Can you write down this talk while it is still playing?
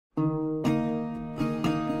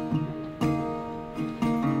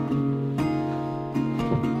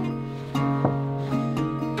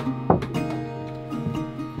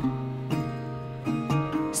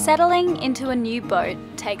Settling into a new boat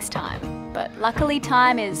takes time, but luckily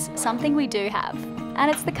time is something we do have,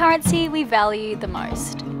 and it's the currency we value the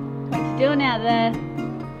most. What you doing out there?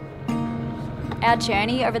 Our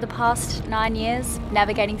journey over the past 9 years,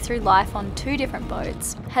 navigating through life on 2 different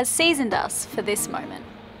boats, has seasoned us for this moment.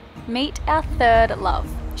 Meet our third love.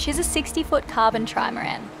 She's a 60-foot carbon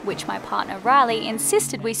trimaran, which my partner Riley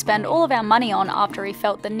insisted we spend all of our money on after he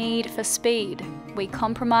felt the need for speed. We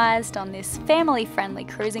compromised on this family-friendly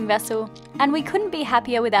cruising vessel, and we couldn't be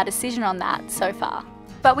happier with our decision on that so far.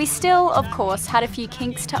 But we still, of course, had a few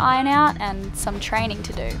kinks to iron out and some training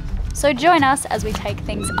to do. So join us as we take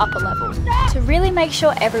things up a level, to really make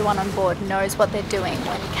sure everyone on board knows what they're doing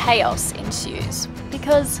when chaos ensues.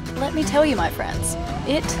 Because, let me tell you my friends,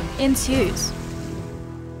 it ensues.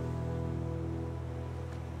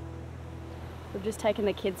 We've just taken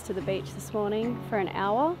the kids to the beach this morning for an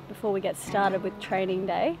hour before we get started with training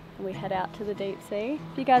day and we head out to the deep sea.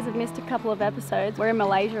 If you guys have missed a couple of episodes, we're in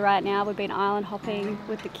Malaysia right now. We've been island hopping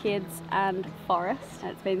with the kids and Forrest, and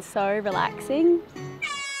it's been so relaxing.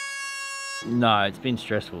 No, it's been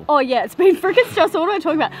stressful. Oh yeah, it's been freaking stressful. What am I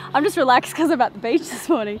talking about? I'm just relaxed because I'm at the beach this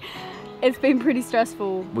morning. It's been pretty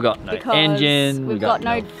stressful. We got no engine, we got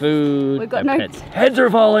no food, we've got no pets' heads are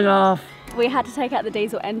falling off. We had to take out the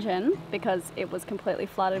diesel engine because it was completely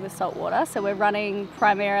flooded with salt water, so we're running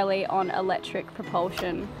primarily on electric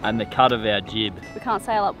propulsion. And the cut of our jib. We can't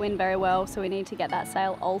sail upwind very well, so we need to get that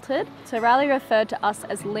sail altered. So Riley referred to us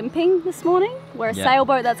as limping this morning. We're a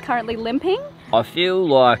sailboat that's currently limping. I feel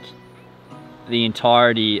like the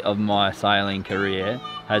entirety of my sailing career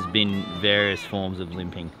has been various forms of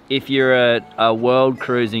limping. If you're a world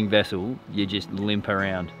cruising vessel, you just limp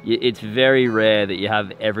around. It's very rare that you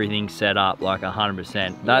have everything set up like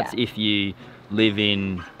 100%. That's if you live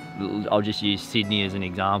in, I'll just use Sydney as an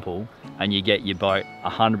example, and you get your boat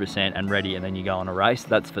 100% and ready and then you go on a race.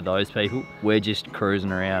 That's for those people. We're just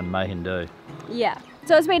cruising around making do. Yeah,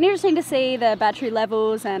 so it's been interesting to see the battery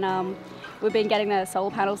levels, and we've been getting the solar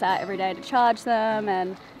panels out every day to charge them,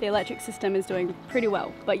 and the electric system is doing pretty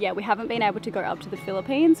well. But yeah, we haven't been able to go up to the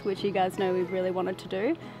Philippines, which you guys know we really wanted to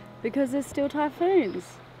do, because there's still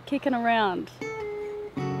typhoons kicking around.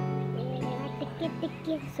 I have to get the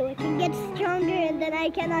gift so I can get stronger and then I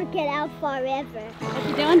cannot get out forever. What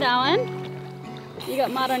you doing, darling? You got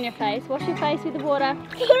mud on your face. Wash your face with the water.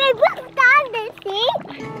 See my book on this, see?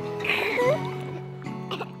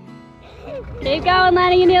 Keep going,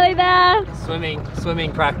 Lanny, you're nearly there.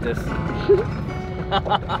 Swimming practice.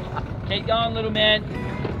 Keep going, little man.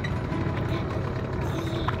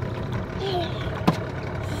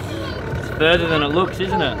 It's further than it looks,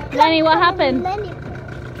 isn't it? Lanny, what happened?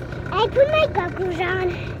 I put my goggles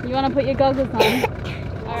on. You want to put your goggles on?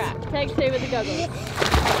 Alright, take 2 with the goggles.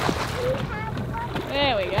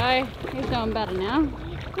 There we go. He's doing better now.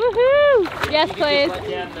 Woohoo! Yes, please. Just let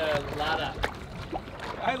down the ladder.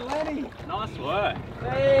 Hey Lenny! Nice work.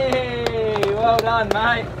 Hey, well done,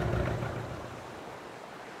 mate.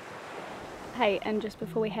 Hey, and just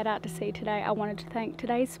before we head out to sea today, I wanted to thank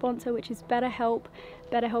today's sponsor, which is Betterhelp.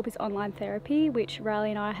 Betterhelp is online therapy, which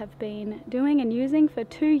Riley and I have been doing and using for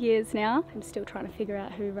 2 years now. I'm still trying to figure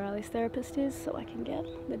out who Riley's therapist is so I can get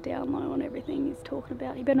the down low on everything he's talking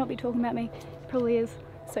about. He better not be talking about me. He probably is.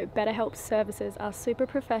 So Betterhelp's services are super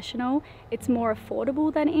professional. It's more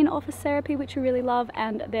affordable than in-office therapy, which we really love,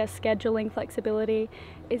 and their scheduling flexibility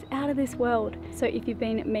is out of this world. So if you've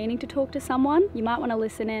been meaning to talk to someone, you might want to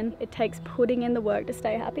listen in. It takes putting in the work to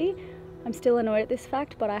stay happy. I'm still annoyed at this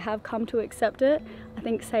fact, but I have come to accept it. I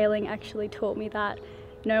think sailing actually taught me that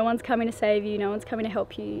no one's coming to save you, no one's coming to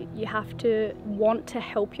help you. You have to want to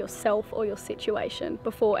help yourself or your situation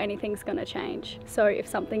before anything's gonna change. So if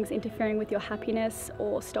something's interfering with your happiness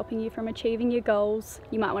or stopping you from achieving your goals,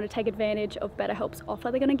 you might want to take advantage of Betterhelp's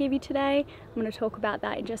offer they're gonna give you today. I'm gonna talk about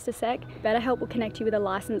that in just a sec. Betterhelp will connect you with a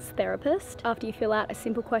licensed therapist. After you fill out a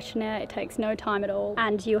simple questionnaire, it takes no time at all,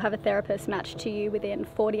 and you'll have a therapist matched to you within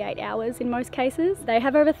 48 hours in most cases. They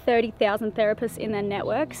have over 30,000 therapists in their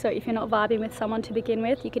network, so if you're not vibing with someone to begin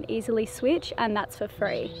with, you can easily switch, and that's for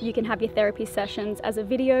free. You can have your therapy sessions as a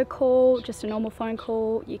video call, just a normal phone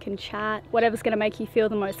call, you can chat, whatever's gonna make you feel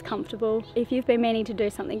the most comfortable. If you've been meaning to do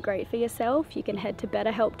something great for yourself, you can head to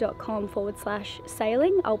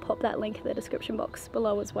betterhelp.com/sailing. I'll pop that link in the description box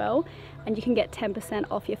below as well, and you can get 10%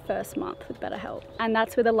 off your first month with Betterhelp. And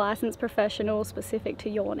that's with a licensed professional specific to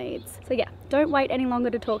your needs. So yeah, don't wait any longer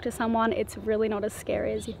to talk to someone. It's really not as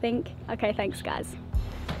scary as you think. Okay, thanks guys.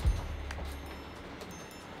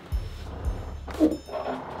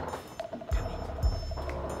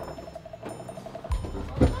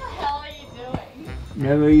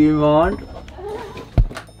 Never you mind.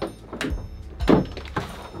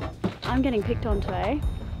 I'm getting picked on today.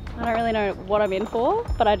 I don't really know what I'm in for,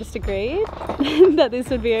 but I just agreed that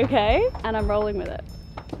this would be okay, and I'm rolling with it.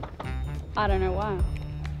 I don't know why.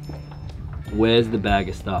 Where's the bag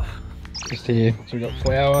of stuff? Just here. So we've got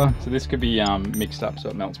flour. So this could be mixed up so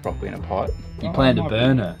it melts properly in a pot. You plan to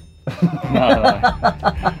burn her? No.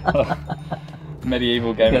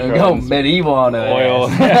 Medieval Game of Go Thrones. medieval on her. Oil.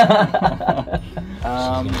 She's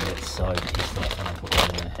gonna get so pissed off when I put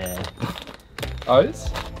that in her hair.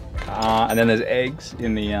 Oats. And then there's eggs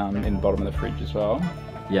in the bottom of the fridge as well.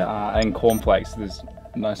 Yeah. And cornflakes. There's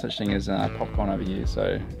no such thing as popcorn over here,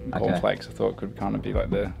 so cornflakes I thought could kind of be like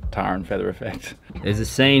the tar and feather effect. There's a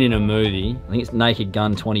scene in a movie, I think it's Naked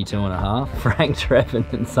Gun 22.5. Frank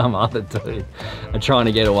Drebin and some other dude are trying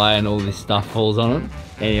to get away and all this stuff falls on them.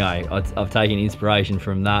 Anyway, I've taken inspiration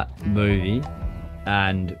from that movie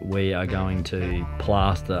and we are going to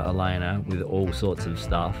plaster Elena with all sorts of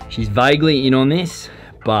stuff. She's vaguely in on this,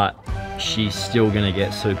 but she's still gonna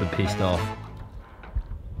get super pissed off.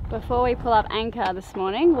 Before we pull up anchor this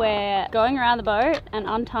morning, we're going around the boat and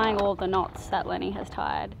untying all the knots that Lenny has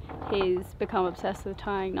tied. He's become obsessed with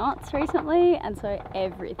tying knots recently, and so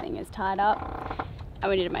everything is tied up.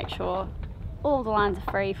 And we need to make sure all the lines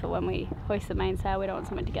are free for when we hoist the mainsail. We don't want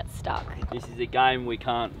someone to get stuck. This is a game we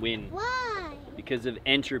can't win. Why? Because of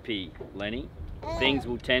entropy, Lenny. Things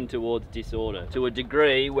will tend towards disorder to a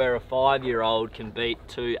degree where a 5-year-old can beat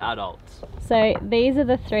 2 adults. So these are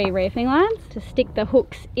the 3 reefing lines to stick the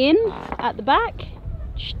hooks in at the back.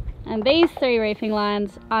 And these 3 reefing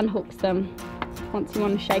lines unhooks them once you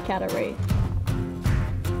want to shake out a reef.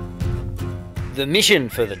 The mission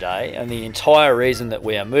for the day and the entire reason that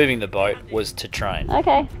we are moving the boat was to train.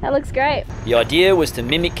 Okay, that looks great. The idea was to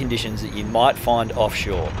mimic conditions that you might find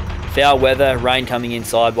offshore. Foul weather, rain coming in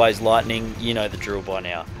sideways, lightning, you know the drill by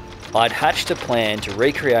now. I'd hatched a plan to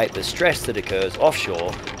recreate the stress that occurs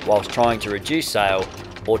offshore whilst trying to reduce sail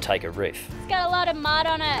or take a reef. It's got a lot of mud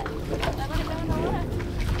on it. Don't let it go in the water.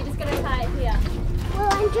 You're just gonna tie it here. Well,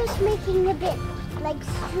 I'm just making a bit like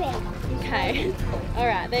strip. Okay. All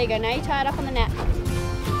right, there you go. Now you tie it up on the net.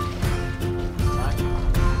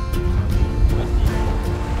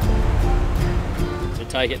 So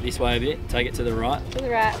take it this way a bit, take it to the right, To the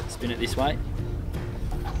right. spin it this way,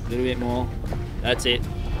 a little bit more, that's it,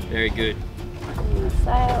 very good. I'm gonna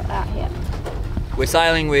sail out here. We're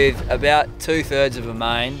sailing with about 2/3 of a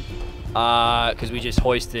main because we just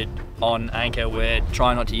hoisted on anchor. We're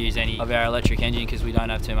trying not to use any of our electric engine because we don't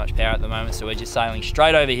have too much power at the moment, so we're just sailing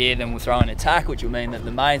straight over here. Then we'll throw in a tack, which will mean that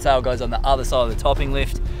the mainsail goes on the other side of the topping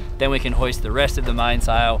lift. Then we can hoist the rest of the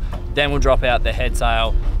mainsail. Then we'll drop out the head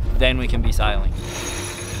sail. Then we can be sailing.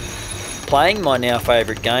 Playing my now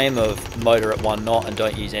favourite game of motor at 1 knot and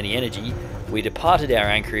don't use any energy, we departed our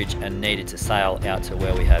anchorage and needed to sail out to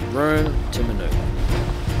where we had room to manoeuvre.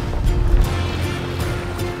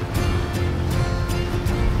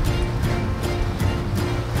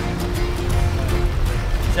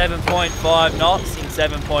 7.5 knots in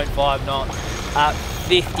 7.5 knots at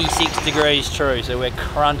 56 degrees true, so we're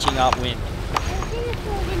crunching upwind.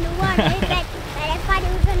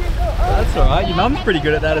 That's alright, your mum's pretty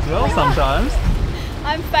good at that as well sometimes.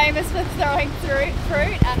 I'm famous for throwing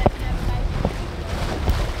fruit and it's never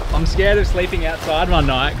made. I'm scared of sleeping outside one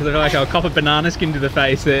night because I feel like I'll cop a banana skin to the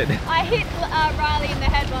face. I hit Riley in the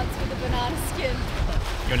head once with a banana skin.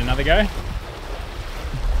 You want another go?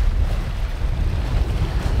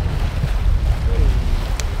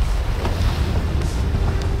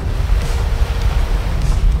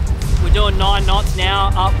 We're doing 9 knots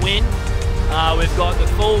now upwind. We've got the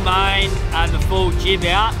full main and the full jib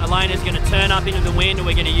out. Elena's going to turn up into the wind and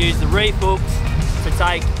we're going to use the reef hooks to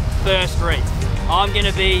take first reef. I'm going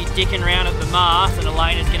to be dicking around at the mast and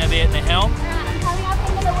Elena's going to be at the helm. Alright, I'm coming up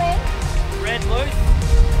into the wind. Red loose.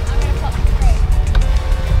 I'm going to pop the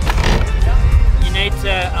reef. You need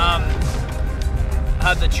to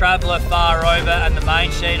have the traveller far over and the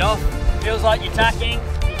main sheet off. Feels like you're tacking,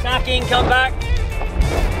 come back.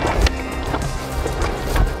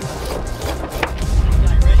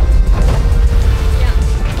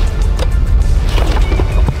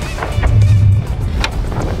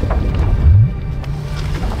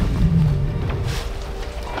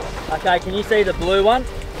 Okay, can you see the blue one?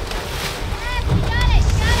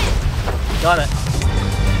 Got it.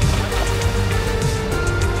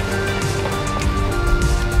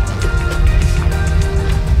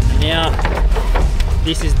 And now,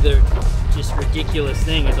 this is the just ridiculous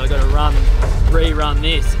thing is I got to rerun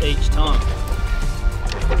this each time.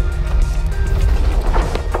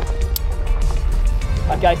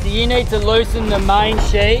 Okay, so you need to loosen the main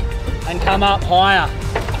sheet and come up higher.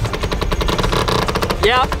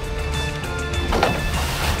 Yep.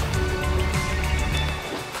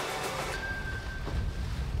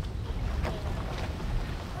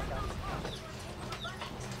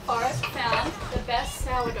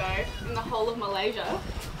 sourdough in the whole of Malaysia.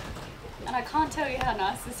 And I can't tell you how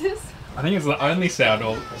nice this is. I think it's the only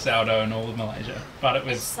sourdough in all of Malaysia, but it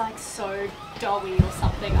was... It's like so doughy or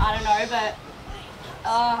something, I don't know, but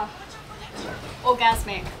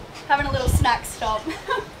orgasmic. Having a little snack stop. You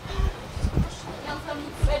want some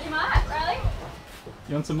Vegemite, Riley?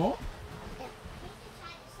 You want some more?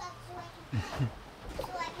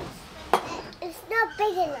 It's not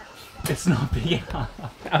big enough. It's not big enough.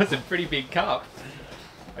 That was a pretty big cup.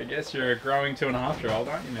 I guess you're a growing 2.5-year-old,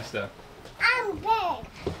 aren't you, mister? I'm big.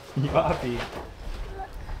 You are big.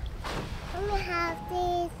 I'm gonna have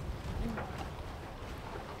these.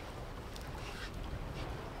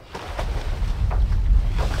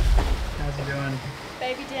 How's he doing?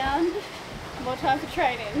 Baby down, more time for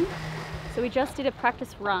training. So we just did a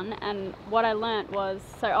practice run, and what I learnt was,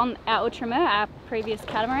 so on our Ultramar, our previous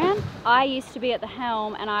catamaran, I used to be at the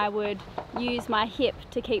helm and I would use my hip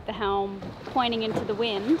to keep the helm pointing into the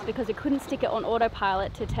wind because we couldn't stick it on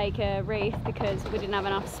autopilot to take a reef because we didn't have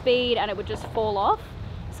enough speed and it would just fall off.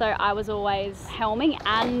 So I was always helming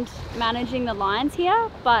and managing the lines here,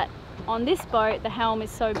 but on this boat the helm is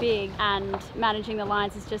so big and managing the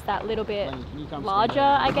lines is just that little bit larger,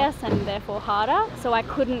 I guess, and therefore harder. So I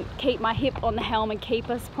couldn't keep my hip on the helm and keep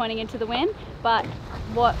us pointing into the wind. But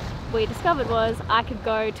what we discovered was I could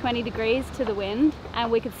go 20 degrees to the wind and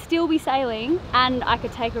we could still be sailing and I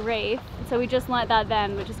could take a reef. So we just learnt that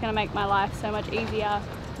then, which is going to make my life so much easier,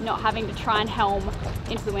 not having to try and helm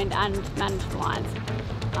into the wind and manage the lines.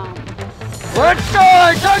 Let's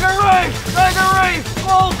go! Take a reef! Take a reef!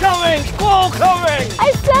 Squall coming! Squall coming!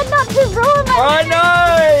 I said not to ruin my I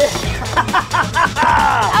know!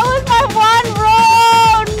 That was my one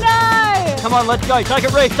rule! No! Come on, let's go. Take a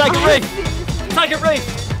reef! Take a reef! Take a reef!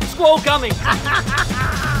 Squall coming!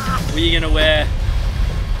 Were you going to wear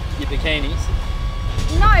your bikinis?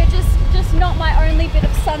 No, just not my only bit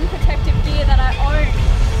of sun protective gear that I own.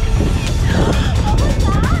 What was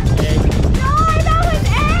that? Egg. No, that was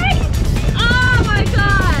egg! Oh my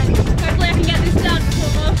god! Hopefully I can get this done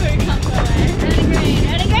before more food comes my way. Red and green,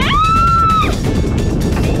 red and green!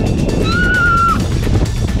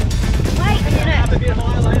 Wait a minute. Up a bit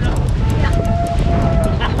higher later.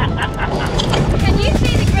 Can you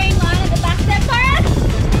see the green line at the back there, Clara?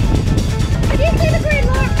 Can you see the green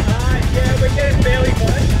line? Yeah, we're getting fairly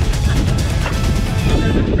close.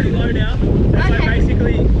 It's pretty low now. That's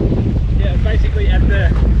Okay. Basically at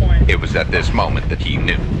the point. It was at this moment that he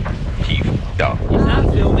knew. He f***ed up. Is that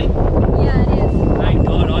filming? Yeah, it is. Thank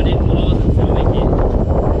God I wasn't filming yet.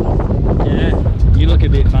 Yeah, you look a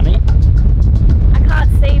bit funny. I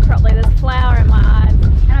can't see properly, there's flour in my eyes.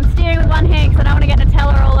 And I'm steering with one hand because I don't want to get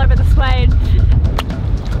Nutella all over the suede.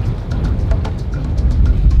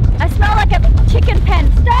 I smell like a chicken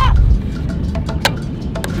pen. Stop!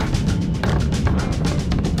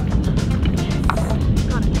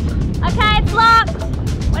 Okay, it's locked.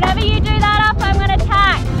 Whenever you do that up, I'm going to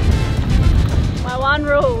tack. My one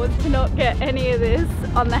rule was to not get any of this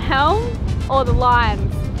on the helm or the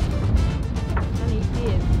lines. And he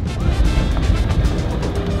did.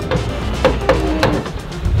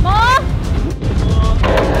 More?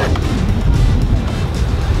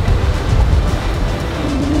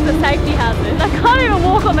 This is a safety hazard. I can't even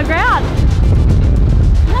walk on the ground.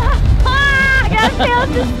 That feels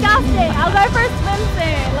disgusting. I'll go for a swim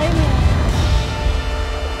soon. Leave me.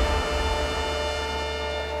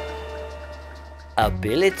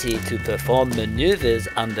 Ability to perform maneuvers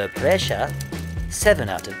under pressure, 7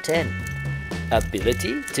 out of 10.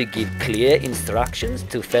 Ability to give clear instructions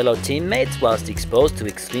to fellow teammates whilst exposed to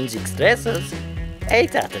extrinsic stressors,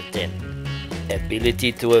 8 out of 10.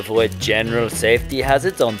 Ability to avoid general safety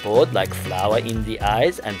hazards on board like flour in the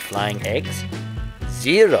eyes and flying eggs,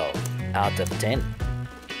 0 out of 10.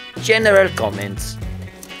 General comments.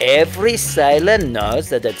 Every sailor knows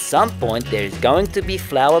that at some point there is going to be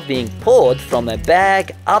flour being poured from a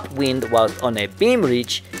bag upwind whilst on a beam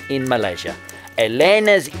reach in Malaysia.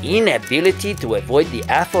 Elena's inability to avoid the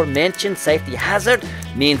aforementioned safety hazard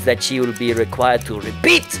means that she will be required to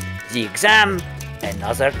repeat the exam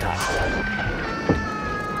another time.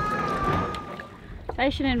 They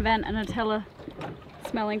should invent a Nutella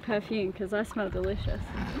smelling perfume because I smell delicious.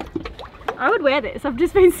 I would wear this. I've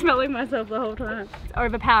just been smelling myself the whole time. It's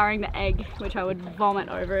overpowering the egg, which I would vomit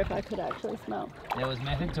over if I could actually smell. There was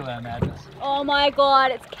method to our madness. Oh my god,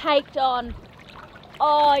 it's caked on.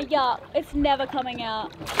 Oh yuck, it's never coming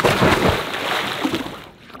out.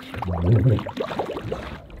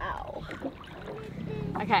 Ow.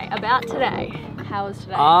 Okay, about today. How was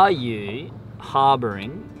today? Are you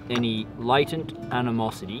harbouring any latent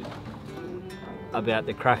animosity about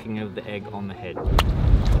the cracking of the egg on the head?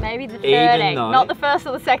 Maybe the third Even egg. though- Not the first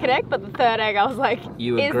or the second egg, but the third egg. I was like,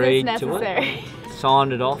 You is agreed this to necessary? it,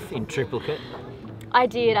 signed it off in triplicate. I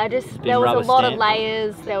did. There was a rubber lot of stamped.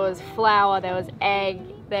 layers. There was flour, there was egg,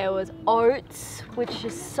 there was oats, which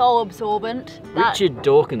is so absorbent. Richard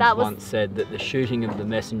Dawkins that was- once said that the shooting of the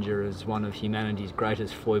messenger is one of humanity's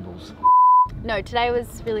greatest foibles. No, today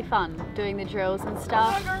was really fun, doing the drills and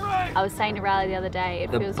stuff. I was saying to Riley the other day,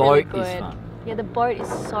 it The feels really boat good. is fun. Yeah, the boat is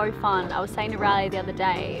so fun. I was saying to Riley the other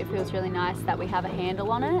day, it feels really nice that we have a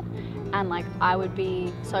handle on it. And like, I would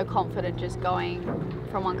be so confident just going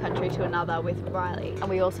from one country to another with Riley. And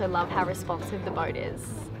we also love how responsive the boat is.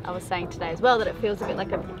 I was saying today as well that it feels a bit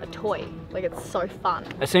like a toy. Like, it's so fun.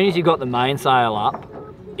 As soon as you got the mainsail up,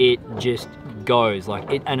 it just goes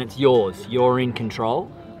like it, and it's yours. You're in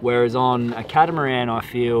control. Whereas on a catamaran, I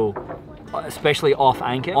feel, especially off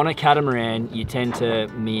anchor, on a catamaran you tend to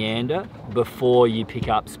meander before you pick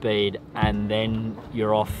up speed, and then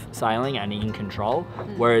you're off sailing and in control.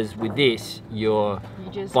 Whereas with this,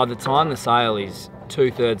 by the time the sail is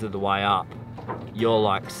 2/3 of the way up, you're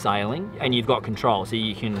like sailing and you've got control, so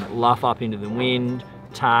you can luff up into the wind,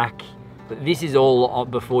 tack. But this is all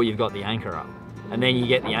before you've got the anchor up. And then you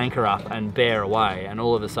get the anchor up and bear away, and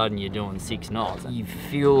all of a sudden you're doing 6 knots. You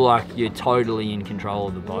feel like you're totally in control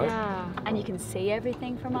of the boat. Yeah, and you can see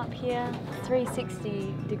everything from up here.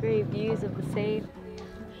 360-degree views of the sea.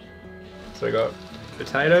 So we got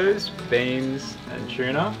potatoes, beans, and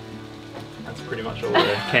tuna. That's pretty much all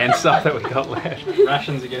the canned stuff that we got left.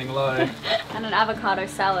 Rations are getting low. And an avocado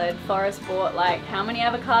salad. Forrest bought like, how many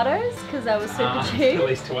avocados? Because they were super cheap. At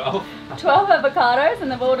least 12. 12 avocados,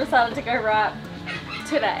 and they've all decided to go right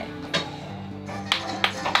today.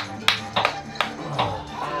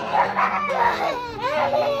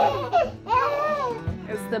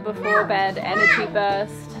 It's the before bed energy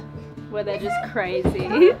burst where they're just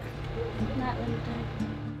crazy.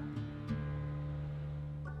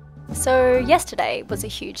 So yesterday was a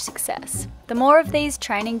huge success. The more of these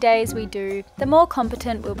training days we do, the more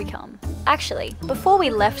competent we'll become. Actually, before we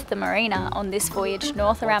left the marina on this voyage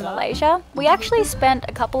north around Malaysia, we actually spent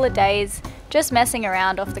a couple of days just messing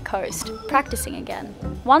around off the coast, practicing again.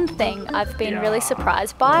 One thing I've been really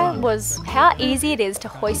surprised by was how easy it is to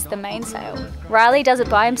hoist the mainsail. Riley does it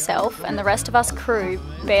by himself, and the rest of us crew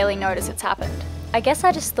barely notice it's happened. I guess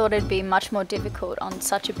I just thought it'd be much more difficult on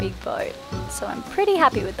such a big boat, so I'm pretty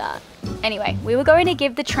happy with that. Anyway, we were going to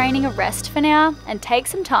give the training a rest for now and take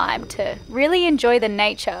some time to really enjoy the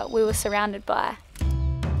nature we were surrounded by.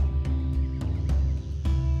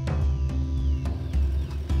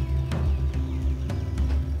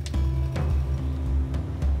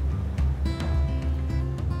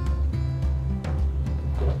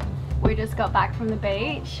 We just got back from the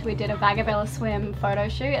beach. We did a Vagabella swim photo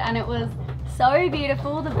shoot and it was so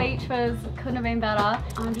beautiful. The beach couldn't have been better.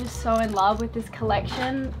 I'm just so in love with this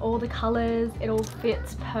collection. All the colors, it all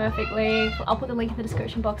fits perfectly. I'll put the link in the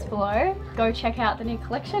description box below. Go check out the new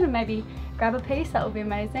collection and maybe grab a piece, that would be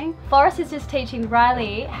amazing. Forrest is just teaching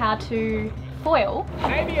Riley how to foil.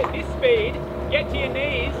 Maybe at this speed, get to your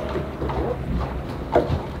knees.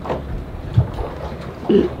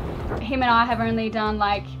 Him and I have only done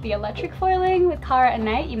like the electric foiling with Cara and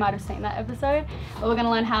Nate. You might have seen that episode. But we're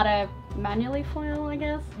gonna learn how to manually foil, I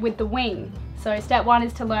guess, with the wing. So step one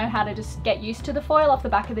is to learn how to just get used to the foil off the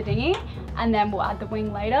back of the dinghy, and then we'll add the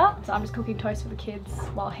wing later. So I'm just cooking toast for the kids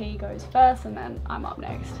while he goes first, and then I'm up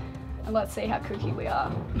next. And let's see how kooky we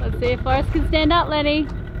are. Let's see if Forrest can stand up, Lenny.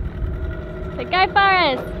 So go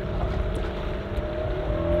Forrest!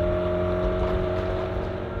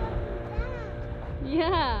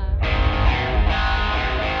 Yeah.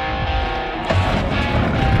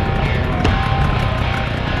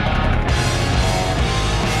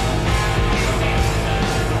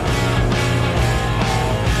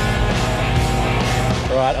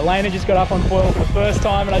 Alright, Elena just got up on foil for the first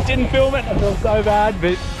time and I didn't film it. I feel so bad,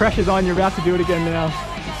 but pressure's on, you're about to do it again now.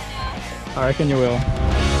 I reckon you will.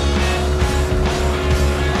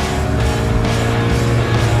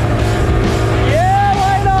 Yeah,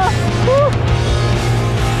 Elena! Woo!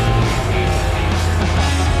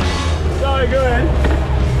 So good.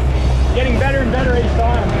 Getting better and better each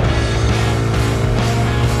time.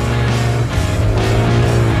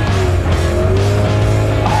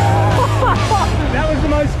 That was the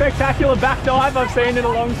most spectacular back dive I've seen in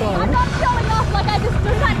a long time. I'm not showing off, like I just do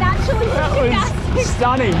that naturally. That was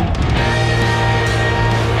stunning.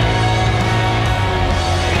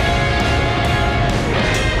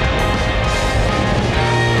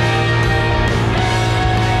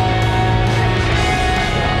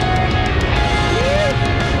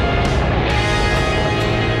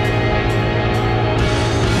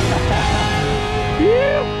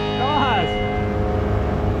 Yeah.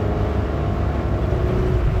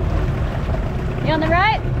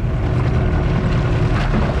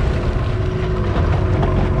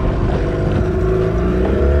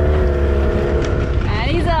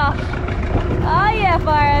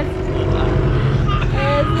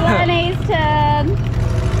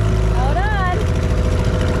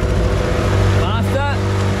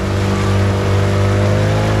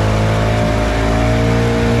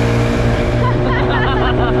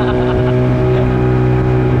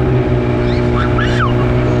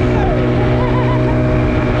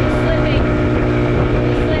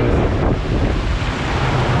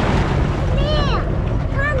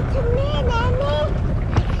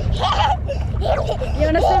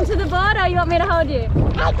 the board or you want me to hold you?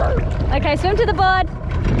 Okay, swim to the board.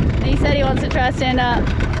 He said he wants to try stand up.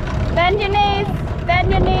 Bend your knees,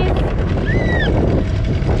 bend your knees.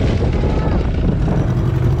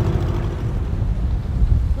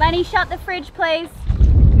 Lenny, shut the fridge, please.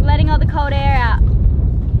 You're letting all the cold air out.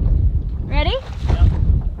 Ready?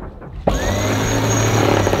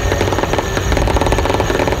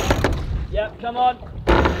 Yep, come on.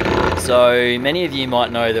 So many of you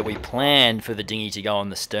might know that we planned for the dinghy to go on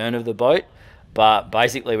the stern of the boat, but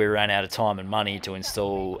basically we ran out of time and money to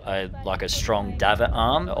install like a strong davit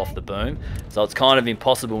arm off the boom. So it's kind of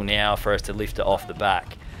impossible now for us to lift it off the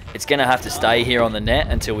back. It's going to have to stay here on the net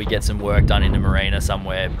until we get some work done in the marina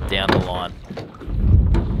somewhere down the line.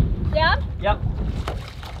 Down? Yep.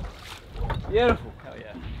 Beautiful. Hell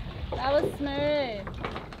yeah. That was smooth.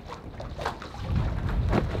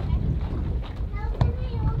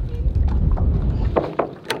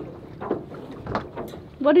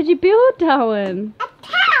 What did you build, Darwin? A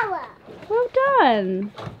tower. Well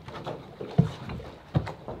done.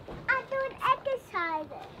 I'm doing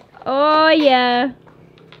exercises. Oh yeah.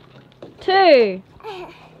 2.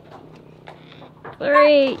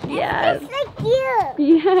 3. Yes. It's like you.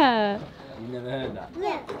 Yeah. You've never heard that?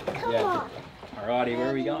 Yeah. Come Yeah. on. Alrighty, where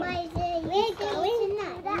are we going? We're going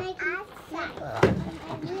to the outside.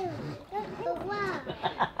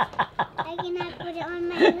 I cannot put it on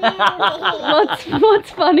my belly.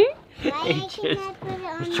 What's funny?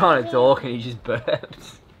 He's trying to talk and he just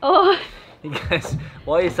burps. Oh. He goes,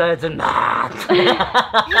 why are you saying it's a gnat?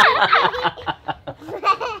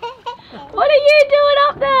 What are you doing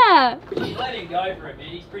up there? Just let him go for a bit,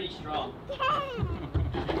 he's pretty strong.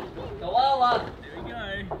 Koala! There we go.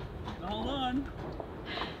 Hold on.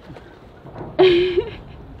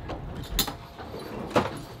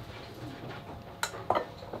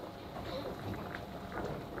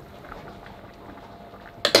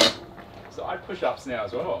 Side push-ups now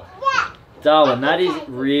as well. Yeah. Darwin, that is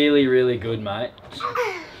really, really good, mate. That's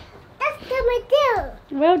what I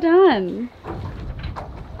do. Well done.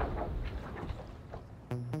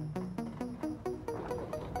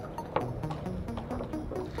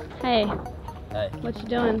 Hey, Hey. what you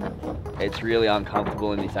doing? It's really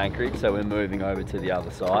uncomfortable in this anchorage, so we're moving over to the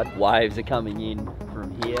other side. Waves are coming in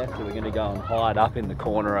from here, so we're going to go and hide up in the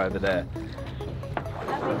corner over there.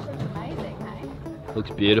 That beach looks amazing, hey?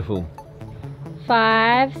 Looks beautiful.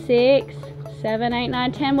 5, 6, 7, 8,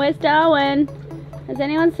 9, 10. Where's Darwin? Has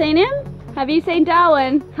anyone seen him? Have you seen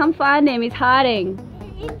Darwin? Come find him, he's hiding.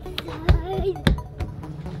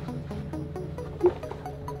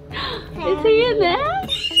 Is he in there?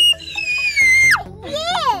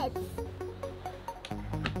 Yes.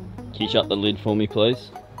 Can you shut the lid for me,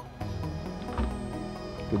 please?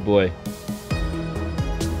 Good boy.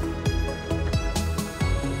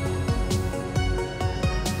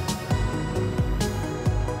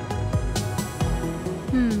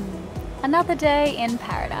 Another day in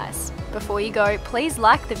paradise. Before you go, please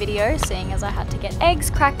like the video, seeing as I had to get eggs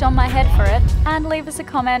cracked on my head for it, and leave us a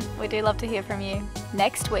comment. We do love to hear from you.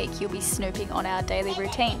 Next week, you'll be snooping on our daily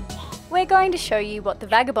routine. We're going to show you what the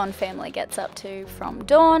Vagabond family gets up to from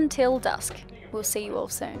dawn till dusk. We'll see you all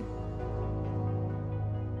soon.